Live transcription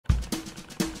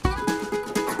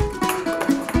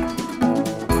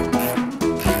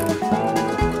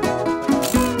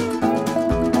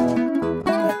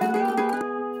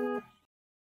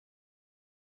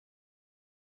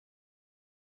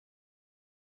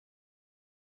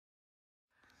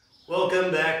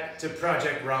Welcome back to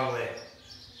Project Wrongly.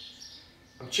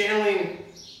 I'm channeling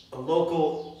a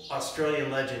local Australian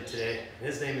legend today.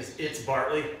 His name is It's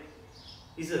Bartley.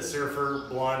 He's a surfer,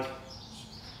 blonde,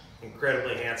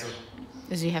 incredibly handsome.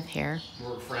 Does he have hair?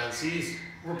 We're friends.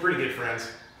 We're pretty good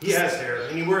friends. He has hair,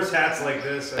 and he wears hats like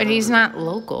this. But he's not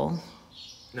local.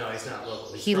 No, he's not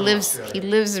local. He lives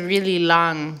a really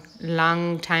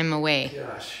long time away.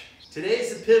 Gosh.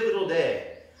 Today's a pivotal day.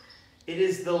 It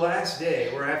is the last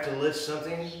day where I have to lift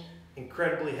something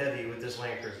incredibly heavy with this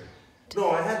Landcruiser. No,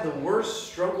 I had the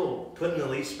worst struggle putting the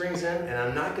leaf springs in, and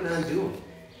I'm not going to undo them.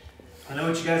 I know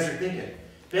what you guys are thinking.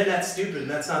 Ben, that's stupid,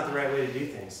 and that's not the right way to do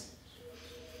things.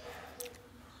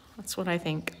 That's what I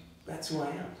think. That's who I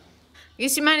am. I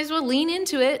guess you might as well lean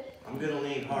into it. I'm going to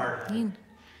lean hard. Lean.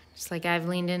 Just like I've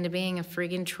leaned into being a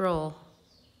friggin' troll.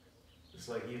 Just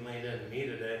like you leaned into me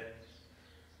today.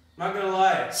 I'm not gonna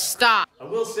lie. Stop. I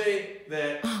will say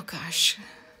that. Oh gosh.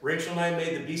 Rachel and I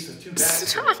made the beast with two backs.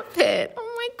 Stop it.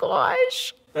 Oh my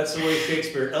gosh. That's the way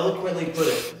Shakespeare eloquently put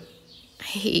it. I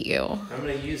hate you. I'm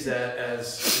gonna use that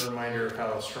as a reminder of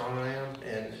how strong I am,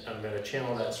 and I'm gonna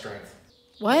channel that strength.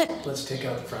 What? Let's take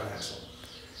out the front axle.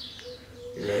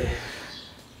 You ready?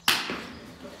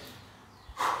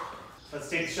 Let's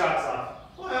take the shocks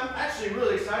off. Well, I'm actually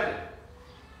really excited.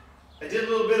 I did a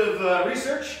little bit of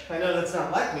research. I know that's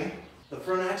not like me. The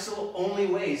front axle only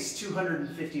weighs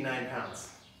 259 pounds,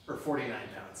 or 49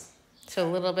 pounds. So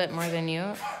a little bit more than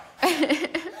you?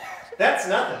 That's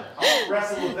nothing. I'll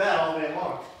wrestle with that all day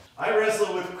long. I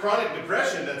wrestle with chronic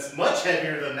depression that's much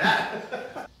heavier than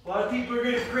that. A lot of people are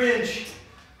going to cringe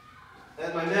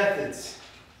at my methods,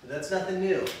 but that's nothing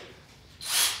new.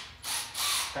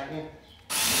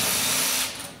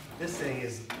 This thing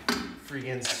is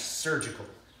freaking surgical.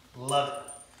 Love it.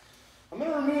 I'm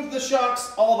going to remove the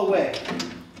shocks all the way.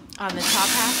 On the top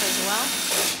half as well?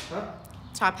 Huh?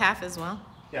 Top half as well?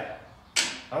 Yeah.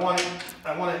 I want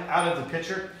it out of the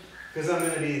picture because I'm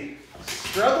going to be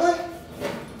struggling.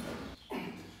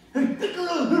 I'm going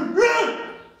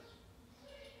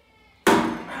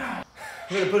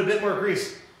to put a bit more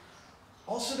grease.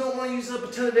 Also don't want to use up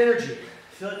a ton of energy.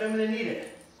 I feel like I'm going to need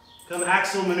it. Come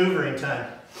axle maneuvering time.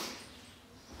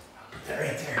 I'll put that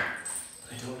right there.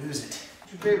 I don't lose it.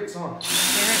 What's your favorite song?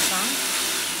 Favorite song?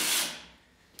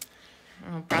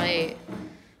 Oh, probably,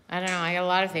 I don't know. I got a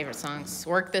lot of favorite songs.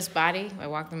 Work This Body by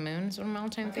Walk the Moon is one of my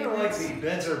all-time favorites. I kind of like the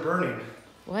Beds Are Burning.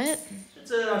 What?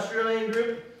 It's an Australian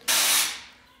group.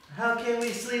 How can we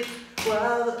sleep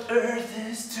while the earth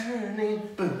is turning?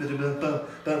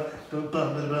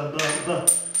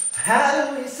 How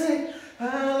do we sleep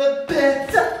while the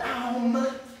beds are on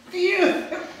my view?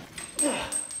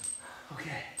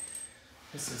 Okay,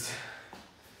 this is...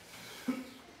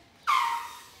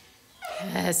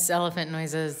 Yes, elephant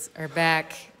noises are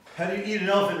back. How do you eat an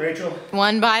elephant, Rachel?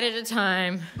 One bite at a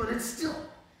time. But it's still...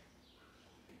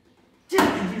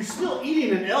 Yeah, you're still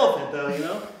eating an elephant, though, you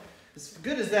know? As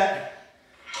good as that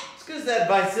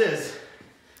vice is.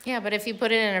 Yeah, but if you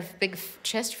put it in a big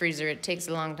chest freezer, it takes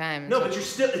a long time. No, but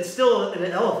it's still an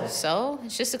elephant. So?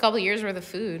 It's just a couple years worth of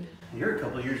food. You're a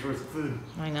couple years worth of food.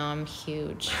 I know, I'm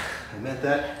huge. I meant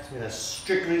that in a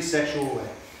strictly sexual way.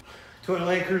 To an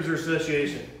Landcruiser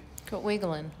Association. Quit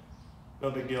wiggling.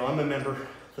 No big deal. I'm a member,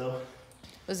 though.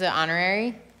 Was it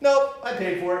honorary? Nope, I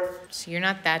paid for it. So you're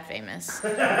not that famous.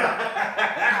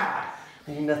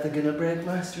 Ain't nothing gonna break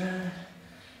my stride.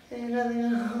 Ain't nothing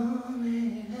gonna hold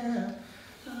me down.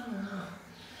 Oh no,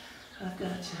 I've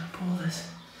got to pull this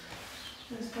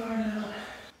part out.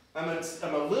 I'm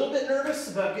a little bit nervous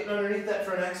about getting underneath that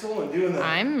front axle and doing the...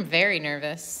 I'm very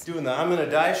nervous. Doing the I'm gonna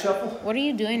die shuffle. What are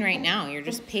you doing right now? You're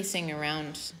just pacing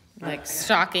around, like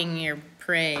stalking your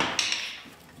prey.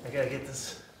 I gotta get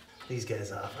these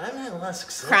guys off. I haven't had a lot of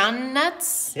success. Crown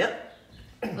nuts? Yep.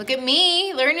 Look at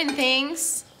me, learning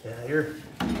things. Yeah, you're...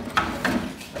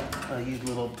 Oh, you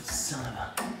little son of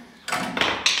a...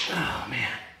 Oh, man.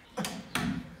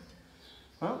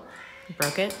 Well...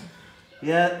 Broke it?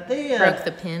 Yeah, they... Broke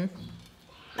the pin.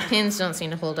 The pins don't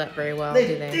seem to hold up very well,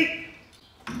 do they?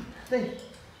 They...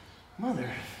 Mother...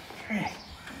 Frick.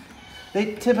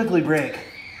 They typically break.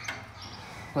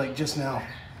 Like just now.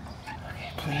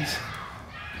 Okay, please.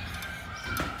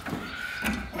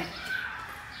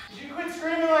 Could you quit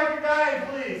screaming like you're dying,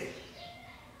 please?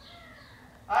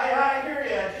 I hear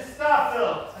ya. Just stop,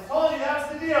 Phil. I told you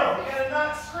that's the deal. You gotta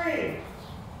not scream.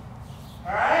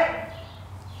 Alright?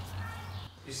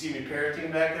 You see me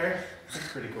parroting back there? That's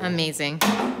pretty cool. Amazing.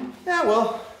 Yeah,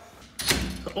 well.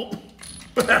 Oh.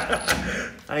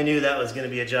 I knew that was gonna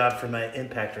be a job for my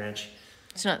impact wrench.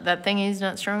 It's not, that thing is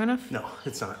not strong enough? No,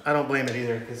 it's not. I don't blame it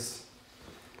either, because...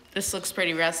 This looks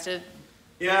pretty rusted.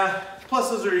 Yeah, plus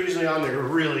those are usually on there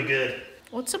really good.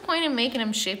 What's the point of making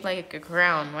them shaped like a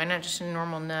crown? Why not just a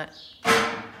normal nut?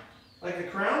 Like a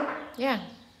crown? Yeah.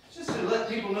 It's just to let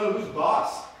people know who's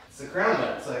boss. It's a crown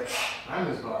nut. It's like, I'm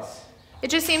who's boss.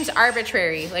 It just seems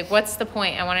arbitrary. Like, what's the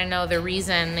point? I want to know the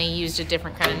reason they used a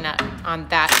different kind of nut on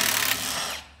that.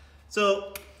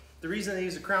 So, the reason they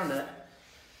use a crown nut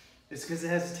is because it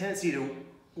has a tendency to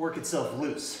work itself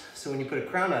loose. So when you put a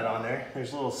crown nut on there,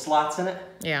 there's little slots in it.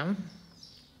 Yeah.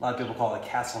 A lot of people call it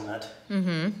castle nut.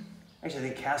 Mm-hmm. Actually, I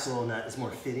think castle nut is more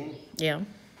fitting. Yeah.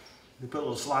 They put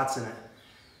little slots in it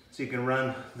so you can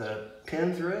run the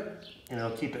pin through it and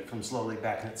it'll keep it from slowly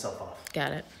backing itself off.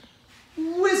 Got it.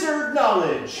 Wizard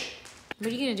knowledge!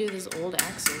 What are you going to do with those old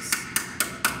axles?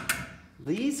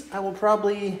 These I will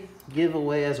probably give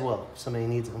away as well if somebody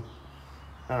needs them.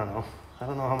 I don't know. I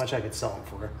don't know how much I could sell them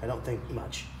for. I don't think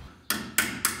much. I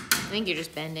think you're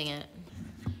just bending it.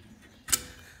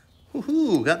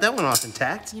 Woohoo! Got that one off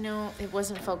intact. You know, it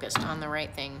wasn't focused on the right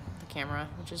thing, the camera,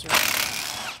 which is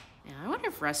right. Yeah, I wonder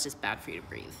if rust is bad for you to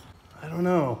breathe. I don't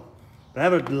know, but I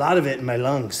have a lot of it in my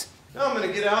lungs. Now I'm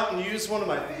gonna get out and use one of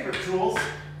my favorite tools.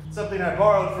 Something I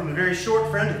borrowed from a very short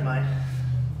friend of mine.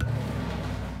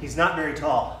 He's not very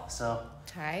tall, so.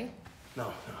 Ty?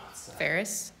 No, it's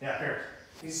Ferris? Yeah, Ferris.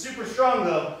 He's super strong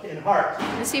though, in heart.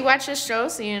 Does he watch this show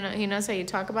so you know he knows how you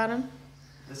talk about him?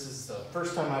 This is the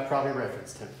first time I probably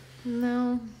referenced him.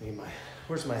 No.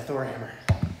 Where's my Thor hammer?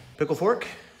 Pickle fork.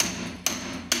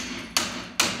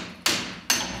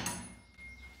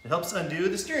 It helps undo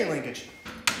the steering linkage.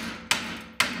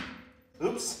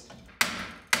 Oops.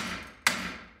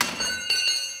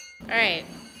 All right,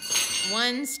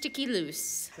 one sticky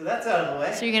loose. So that's out of the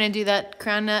way. So you're gonna do that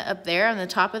crown nut up there on the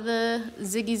top of the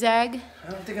ziggy zag?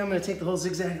 I don't think I'm gonna take the whole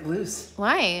zigzag loose.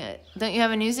 Why? Don't you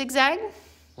have a new zigzag?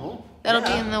 Oh, That'll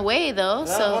be in the way though, I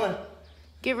so wanna...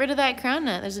 get rid of that crown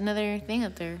nut. There's another thing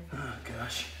up there. Oh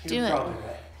gosh, Do you're it. probably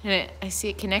right. And I see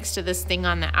it connects to this thing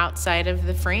on the outside of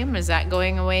the frame. Is that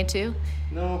going away too?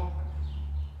 No.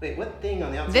 Wait, what thing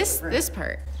on the outside? of the frame? This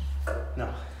part.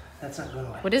 No, that's not going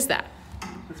away. What is that?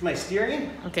 That's my steering.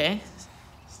 Okay.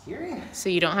 Steering? So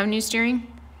you don't have new steering?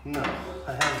 No,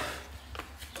 I have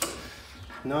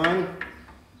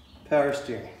non-power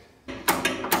steering.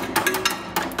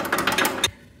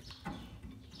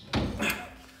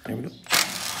 There we go.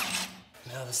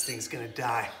 Now this thing's gonna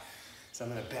die. So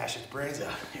I'm gonna bash its brains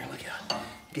out. Here, look out.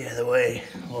 Get out of the way.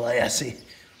 Well, I see.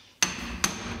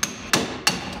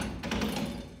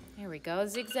 There we go.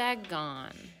 Zigzag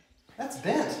gone. That's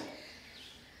bent.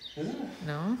 Isn't it?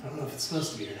 No. I don't know if it's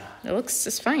supposed to be or not. It looks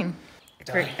just fine.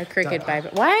 Die. A crooked Die.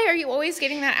 vibe. Why are you always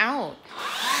getting that out?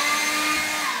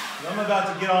 I'm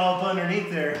about to get all up underneath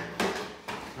there.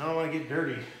 I don't want to get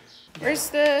dirty. Where's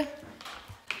the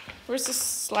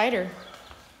slider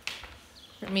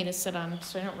for me to sit on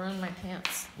so I don't ruin my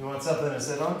pants? You want something to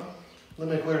sit on? Let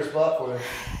me clear a spot for you.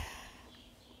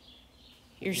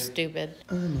 You're stupid.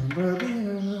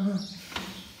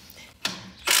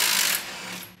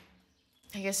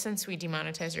 I guess since we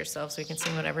demonetize ourselves, we can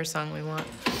sing whatever song we want.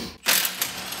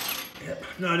 Yep,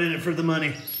 not in it for the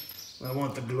money. I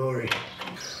want the glory.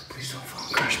 Please don't fall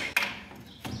and crush me.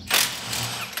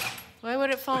 Why would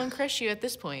it fall and crush you at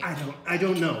this point? I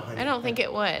don't know. I don't think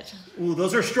it would. Ooh,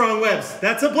 those are strong webs.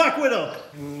 That's a black widow.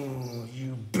 Ooh,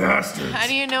 you bastards. How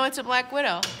do you know it's a black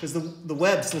widow? Because the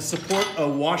webs that support a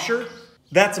washer,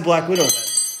 that's a black widow web.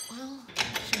 Well,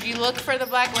 should you look for the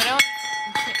black widow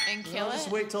and kill I'll it? just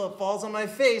wait till it falls on my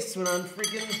face when I'm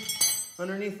freaking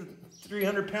underneath the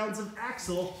 300 pounds of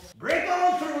axle. Break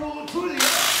on through to the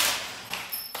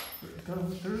earth. Break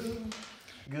on through.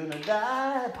 Gonna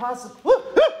die, possibly.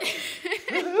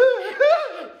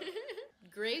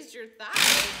 Grazed your thigh,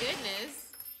 oh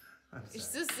goodness. You're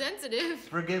so sensitive.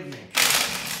 Forgive me.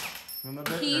 I'm a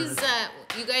bit He's, nervous.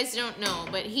 you guys don't know,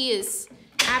 but he is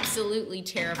absolutely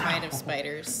terrified of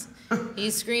spiders.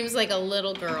 He screams like a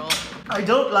little girl. I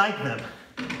don't like them.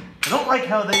 I don't like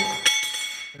how they're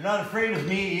not afraid of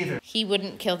me either. He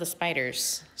wouldn't kill the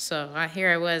spiders. So here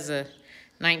I was, a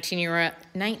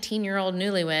 19-year-old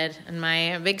newlywed, and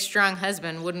my big strong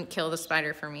husband wouldn't kill the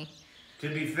spider for me. To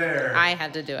be fair, I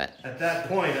had to do it. at that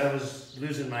point I was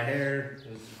losing my hair.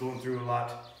 I was going through a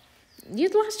lot.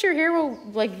 You'd lost your hair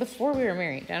like before we were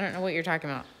married. I don't know what you're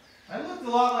talking about. I looked a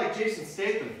lot like Jason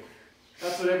Statham.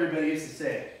 That's what everybody used to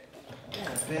say. Yeah,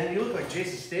 Ben, you look like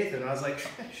Jason Statham. And I was like,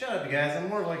 shut up, you guys. I'm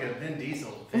more like a Vin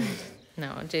Diesel. if anything.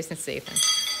 No, Jason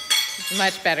Statham.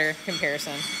 Much better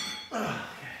comparison.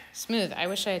 Smooth. I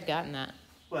wish I had gotten that.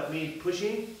 What, me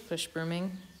pushing? Push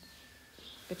brooming.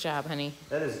 Good job, honey.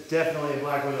 That is definitely a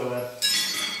black widow web.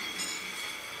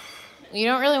 You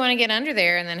don't really want to get under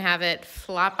there and then have it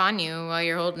flop on you while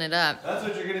you're holding it up. That's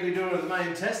what you're going to be doing with my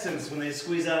intestines when they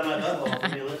squeeze out of my butthole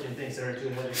when you're lifting things that are too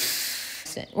heavy.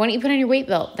 Why don't you put on your weight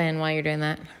belt then while you're doing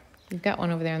that? You've got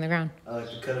one over there on the ground. I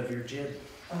like the cut of your jib.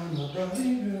 I'm a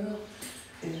Barbie girl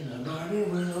in a Barbie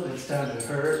world. It's time to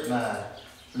hurt my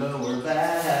lower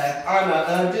back. I'm not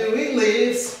undoing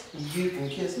leaves. You can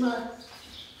kiss my...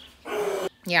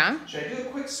 Yeah? Should I do a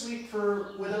quick sweep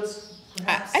for widows,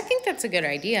 perhaps? I think that's a good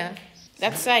idea.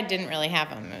 That side didn't really have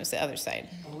them. It was the other side.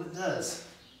 Oh, it does.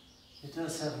 It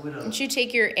does have widows. Didn't you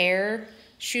take your air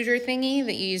shooter thingy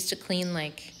that you used to clean,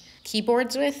 like,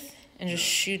 keyboards with and just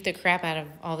shoot the crap out of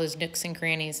all those nooks and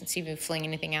crannies and see if you fling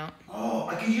anything out? Oh,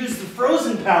 I could use the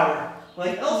frozen power,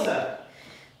 like Elsa.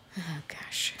 Oh,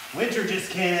 gosh. Winter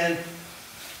just came in.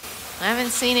 I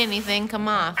haven't seen anything come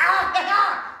off.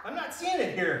 I'm not seeing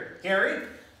it here, Gary.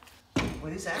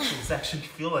 Well, these actions actually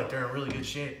feel like they're in really good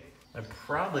shape. I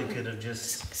probably could have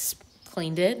just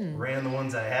cleaned it and ran the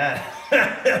ones I had.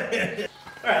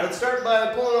 All right, let's start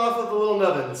by pulling off of the little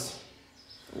nubbins.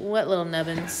 What little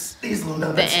nubbins? These little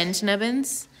nubbins. The end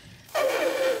nubbins?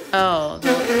 Oh,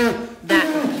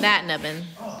 that nubbin.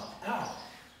 Oh, ow.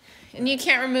 And you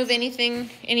can't remove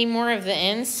any more of the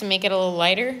ends to make it a little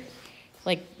lighter?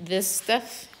 Like this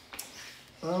stuff?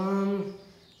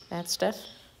 That stuff?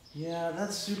 Yeah,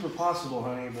 that's super possible,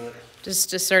 honey, but... Just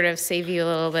to sort of save you a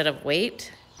little bit of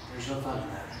weight? There's no fun in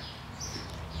that.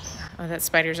 Oh, that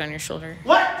spider's on your shoulder.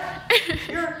 What?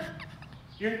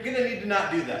 You're gonna need to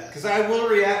not do that, because I will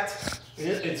react. I'm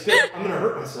gonna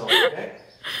hurt myself, okay?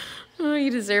 Oh,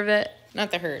 you deserve it.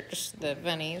 Not the hurt, just the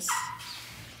bunnies.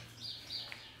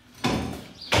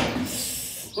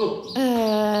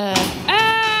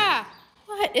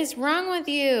 What is wrong with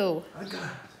you? I got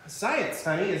science,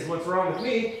 honey, is what's wrong with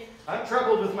me. I'm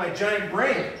troubled with my giant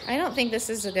brain. I don't think this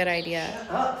is a good idea.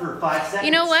 Shut up for 5 seconds.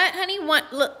 You know what, honey?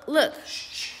 Look.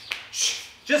 Shh.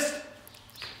 Just.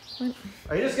 What?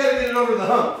 I just gotta get it over the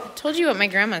hump. I told you what my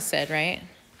grandma said, right?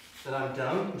 That I'm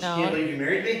dumb? She No. can't believe you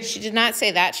married me? She did not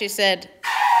say that. She said,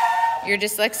 your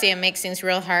dyslexia makes things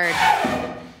real hard.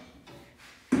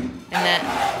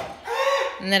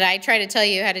 And that I try to tell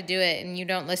you how to do it and you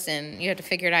don't listen. You have to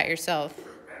figure it out yourself.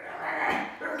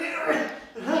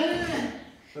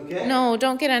 Okay. No,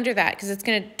 don't get under that because it's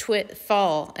going to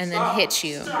fall and then hit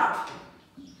you. Stop.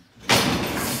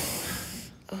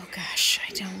 Oh, gosh.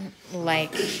 I don't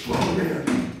like...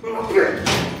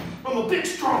 I'm a big,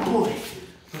 strong boy.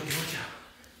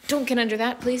 Don't get under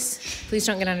that, please. Please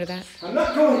don't get under that. I'm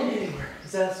not going anywhere.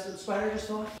 Is that a spider just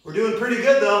saw? We're doing pretty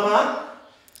good, though, huh?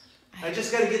 I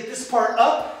just got to get this part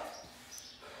up.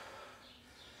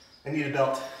 I need a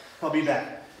belt. I'll be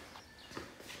back.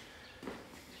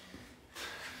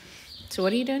 So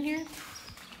what are you doing here?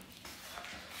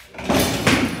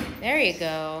 There you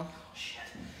go. Shit.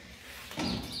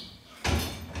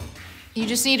 You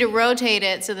just need to rotate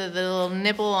it so that the little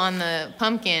nipple on the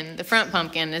pumpkin, the front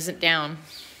pumpkin, isn't down.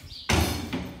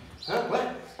 Huh?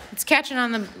 What? It's catching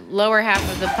on the lower half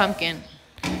of the pumpkin.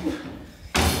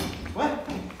 What?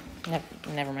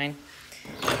 Never mind.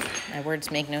 My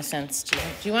words make no sense. Do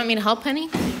you want me to help, honey?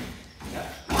 Yeah.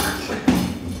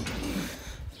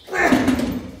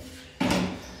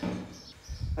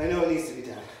 I know it needs to be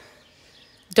done.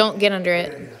 Don't get under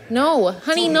it. No,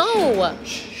 honey, no.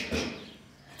 Shh.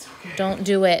 It's okay. Don't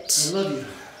do it. I love you.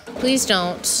 Please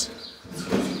don't.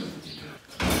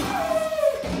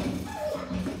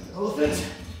 Elephant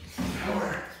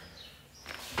power.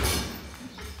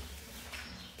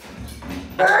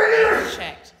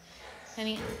 Checked.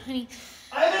 Honey.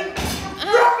 Ivan!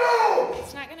 No!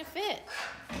 It's not gonna fit.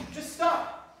 Just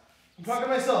stop. I'm talking to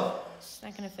myself. It's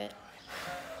not gonna fit.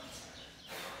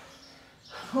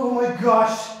 Oh my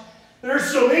gosh. There are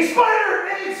so many spider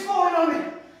eggs falling on me.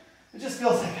 It just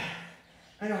feels like that.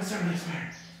 I know it's starting to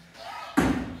spider.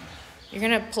 You're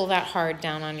gonna pull that hard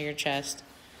down onto your chest.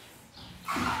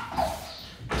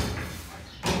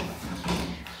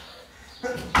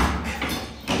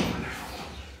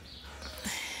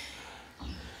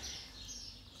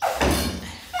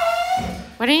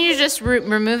 Why don't you just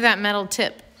remove that metal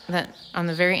tip that on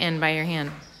the very end by your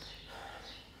hand?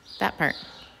 That part.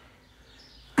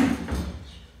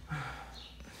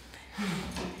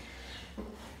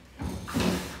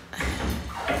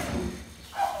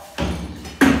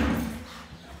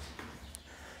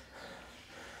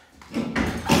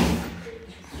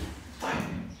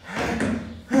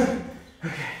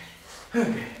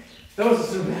 Okay. That wasn't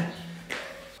so bad.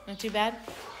 Not too bad?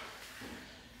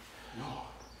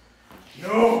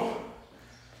 No!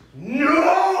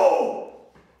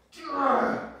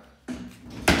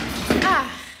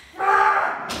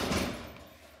 Ah!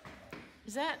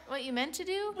 Is that what you meant to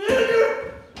do?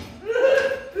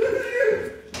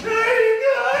 Hey,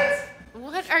 guys!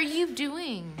 What are you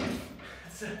doing?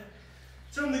 It's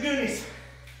from the Goonies.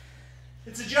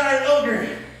 It's a giant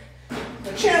ogre.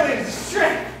 A challenge to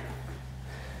strength.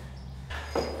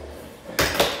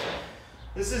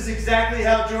 This is exactly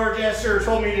how Georg Esterer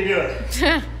told me to do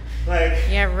it. Like,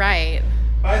 yeah, right.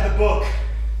 by the book.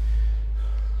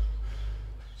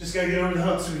 Just gotta get over the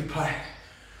hump, sweetie pie.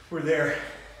 We're there.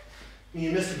 Me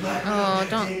and Mr. Black. Oh,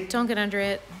 don't get under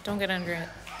it. Don't get under it.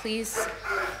 Please.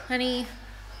 Honey.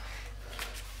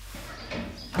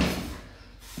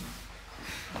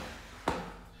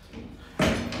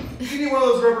 You need one of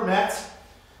those rubber mats?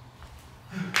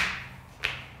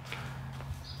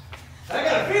 I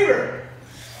got a fever.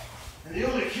 And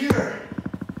the only cure.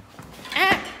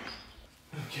 Ah.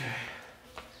 Okay.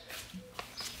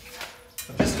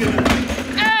 I'm just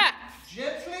gonna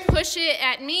gently Push it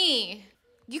at me.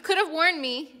 You could have warned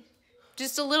me.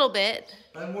 Just a little bit.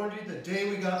 I warned you the day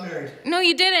we got married. No,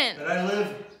 you didn't. That I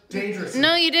live dangerously.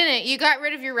 No, you didn't. You got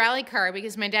rid of your rally car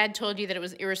because my dad told you that it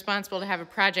was irresponsible to have a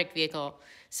project vehicle.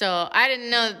 So I didn't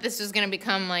know that this was going to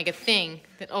become like a thing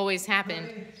that always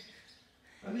happened.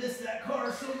 I miss that car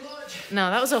so much.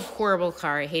 No, that was a horrible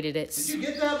car. I hated it. Did you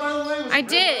get that, by the way? I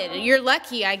did. You're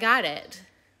lucky I got it.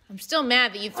 I'm still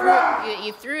mad that you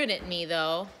threw it at me,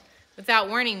 though, without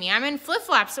warning me. I'm in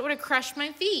flip-flops. It would have crushed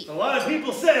my feet. A lot of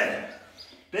people said,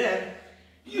 Ben,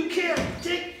 you can't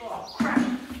take... Oh, crap.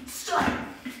 Stop.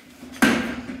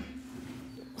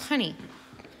 Honey.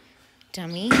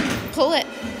 Dummy. Pull it.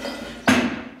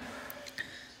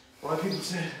 A lot of people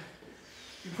said,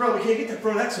 you probably can't get that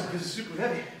front axle because it's super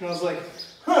heavy. And I was like,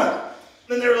 huh.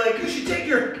 Then they were like, you should take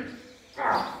your...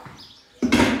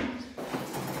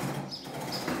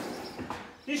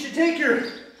 You should take your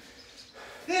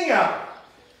thing out.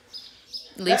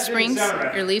 Leaf springs?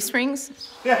 Right. Your leaf springs?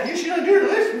 Yeah, you should undo your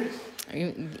leaf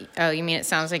springs. You mean it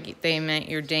sounds like they meant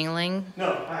you're dangling?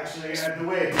 No, actually, the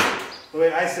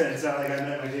way I said it sounded like I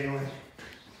meant my dangling.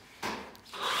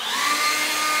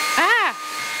 Ah!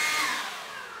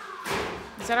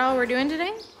 Is that all we're doing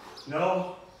today?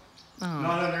 No,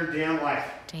 not under damn life.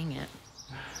 Dang it.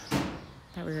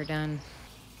 Thought we were done.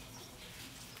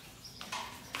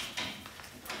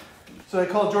 So I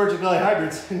called Georgia Valley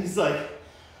Hybrids, and he's like,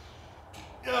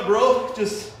 yeah, bro,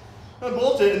 just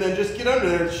unbolt it and then just get under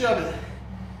there and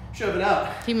shove it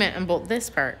out. He meant unbolt this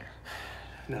part.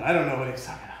 No, I don't know what he's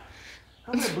talking about.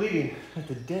 How am I bleeding at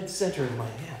the dead center of my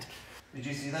hand? Did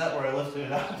you see that where I lifted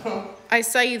it out? I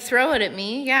saw you throw it at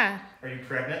me, yeah. Are you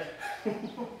pregnant?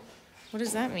 What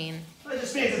does that mean? Well, it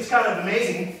just means it's kind of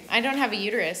amazing. I don't have a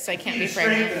uterus, so I can't be Strength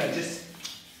pregnant. and I just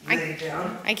lay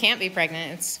down. I can't be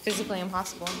pregnant. It's physically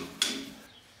impossible.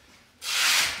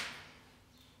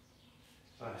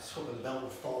 I was hoping the belt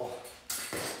would fall.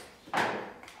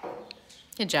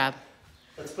 Good job.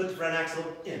 Let's put the front axle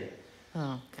in.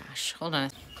 Oh, gosh. Hold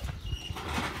on.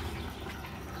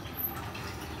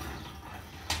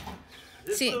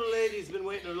 This little lady's been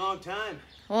waiting a long time.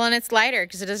 Well, and it's lighter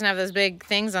because it doesn't have those big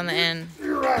things on the end.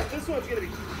 You're right. This one's going to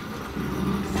be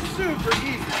super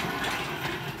easy.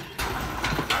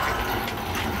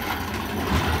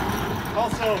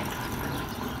 Also,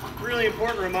 really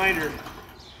important reminder,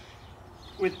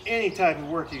 with any type of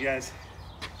work, you guys,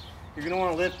 you're going to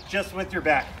want to lift just with your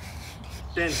back.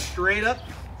 Bend straight up,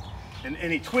 and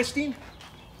any twisting,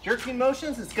 jerking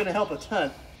motions, it's going to help a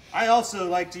ton. I also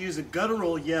like to use a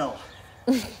guttural yell.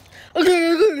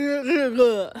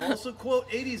 Also quote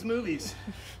 80s movies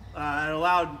at a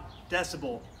loud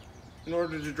decibel in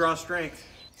order to draw strength,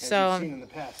 as you've seen in the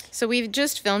past. So we've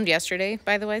just filmed yesterday,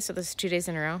 by the way, so this is 2 days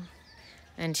in a row.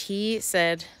 And he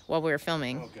said while we were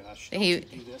filming, Oh gosh, don't you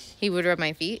do this. he would rub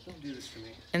my feet. Don't do this to me.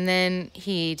 And then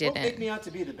he didn't. Don't make me out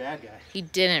to be the bad guy. He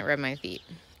didn't rub my feet.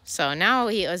 So now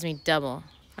he owes me double.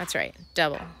 That's right,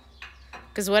 double.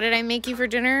 Because what did I make you for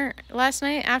dinner last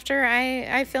night after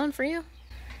I filmed for you?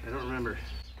 I don't remember.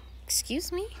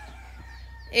 Excuse me?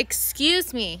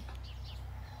 Excuse me.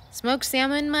 Smoked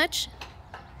salmon much?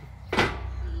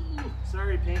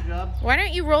 Sorry, paint job. Why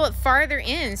don't you roll it farther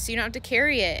in so you don't have to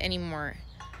carry it anymore?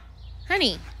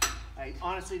 Honey. I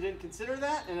honestly didn't consider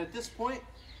that, and at this point,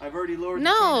 I've already lowered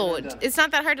No, the paint and it's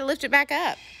not that hard to lift it back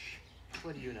up.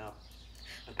 What do you know?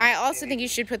 I also think you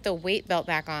should put the weight belt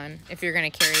back on if you're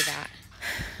going to carry that.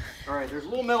 All right, there's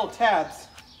little metal tabs.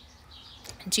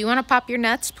 Do you want to pop your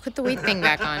nuts? Put the weight thing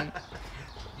back on.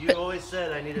 You always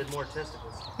said I needed more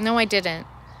testicles. No, I didn't.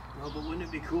 No, but wouldn't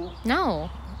it be cool? No.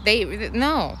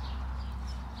 No.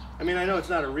 I mean, I know it's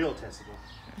not a real testicle.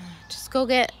 Just go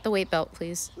get the weight belt,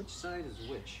 please. Which side is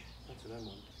which? That's what I'm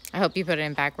wondering. I hope you put it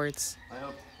in backwards. I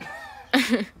hope.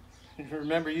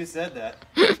 Remember you said that.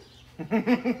 I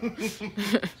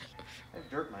have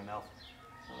dirt in my mouth.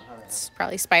 It's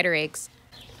probably spider eggs.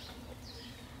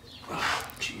 Oh,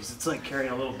 jeez, it's like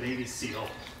carrying a little baby seal.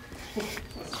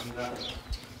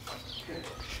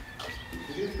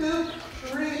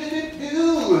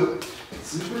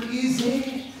 Super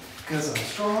easy, because I'm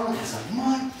strong as a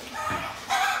mud.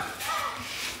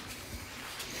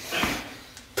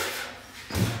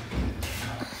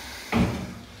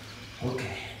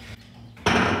 Okay.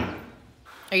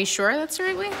 Are you sure that's the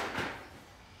right way?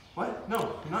 What?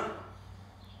 No, I'm not.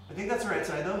 I think that's the right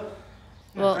side though.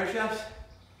 Yeah, Well, right shafts.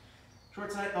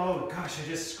 Short side. Oh gosh, I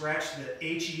just scratched the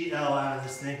H-E-L out of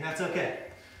this thing. That's okay.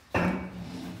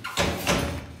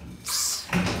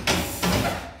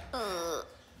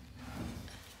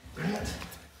 Bring it.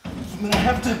 I'm gonna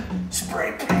have to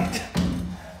spray paint.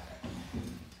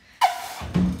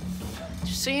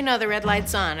 just so you know, the red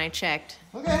light's on. I checked.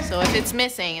 Okay. So if it's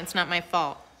missing, it's not my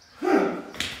fault.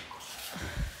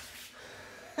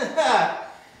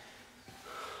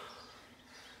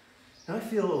 I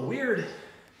feel a weird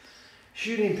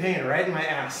shooting pain right in my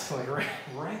ass, like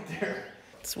right there.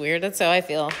 It's weird. That's how I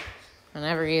feel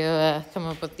whenever you come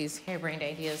up with these harebrained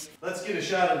ideas. Let's get a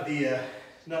shot of the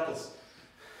knuckles.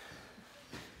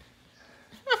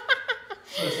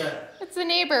 What's that? It's the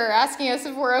neighbor asking us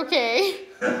if we're okay.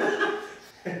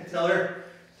 Tell her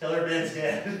Ben's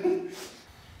dead.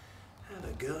 Have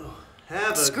a go.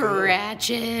 Have a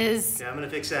Scratches. go. Yeah, I'm gonna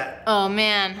fix that. Oh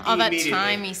man, all that Immediately.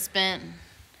 time he spent.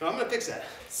 No, I'm gonna fix that.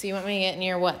 So you want me to get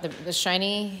near what? The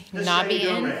shiny This knobby shiny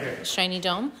dome end? right here. Shiny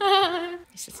dome? At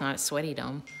least it's not a sweaty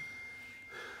dome.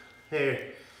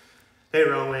 Hey,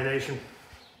 Wrong Way Nation.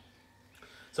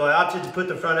 So I opted to put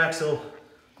the front axle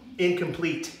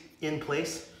incomplete in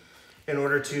place in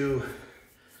order to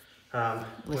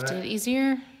Lift it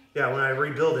easier? Yeah, when I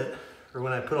rebuild it, or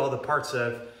when I put all the parts that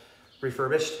I've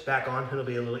refurbished back on, it'll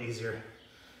be a little easier.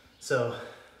 So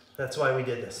that's why we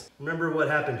did this. Remember what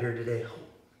happened here today. Oh,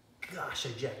 gosh, I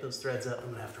jacked those threads up.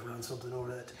 I'm gonna have to run something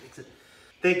over that to fix it.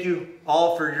 Thank you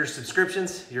all for your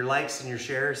subscriptions, your likes, and your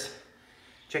shares.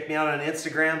 Check me out on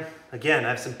Instagram. Again, I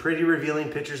have some pretty revealing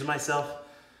pictures of myself.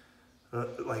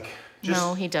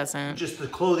 No, he doesn't. Just the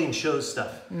clothing shows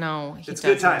stuff. No, he It's doesn't.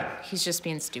 good time. He's just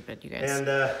being stupid, you guys.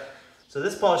 And so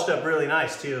this polished up really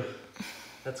nice too.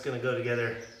 That's gonna go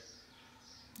together.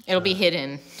 It'll be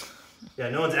hidden. Yeah,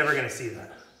 no one's ever gonna see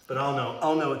that, but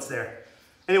I'll know it's there.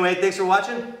 Anyway, thanks for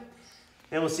watching,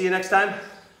 and we'll see you next time.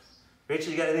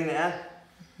 Rachel, you got anything to add?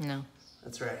 No.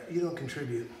 That's right, you don't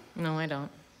contribute. No, I don't.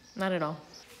 Not at all.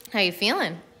 How you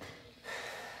feeling?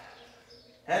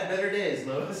 Had better days,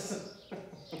 Lois.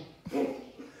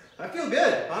 I feel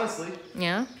good, honestly.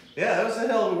 Yeah? Yeah, that was a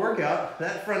hell of a workout.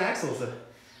 That front axle's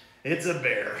it's a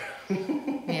bear.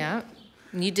 Yeah.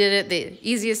 You did it the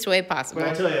easiest way possible. But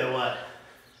I tell you what,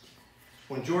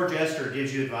 when Georg Esterer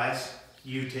gives you advice,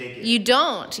 you take it. You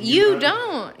don't. You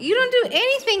don't. You don't do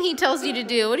anything he tells you to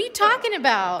do. What are you talking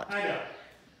about? I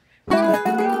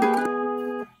know.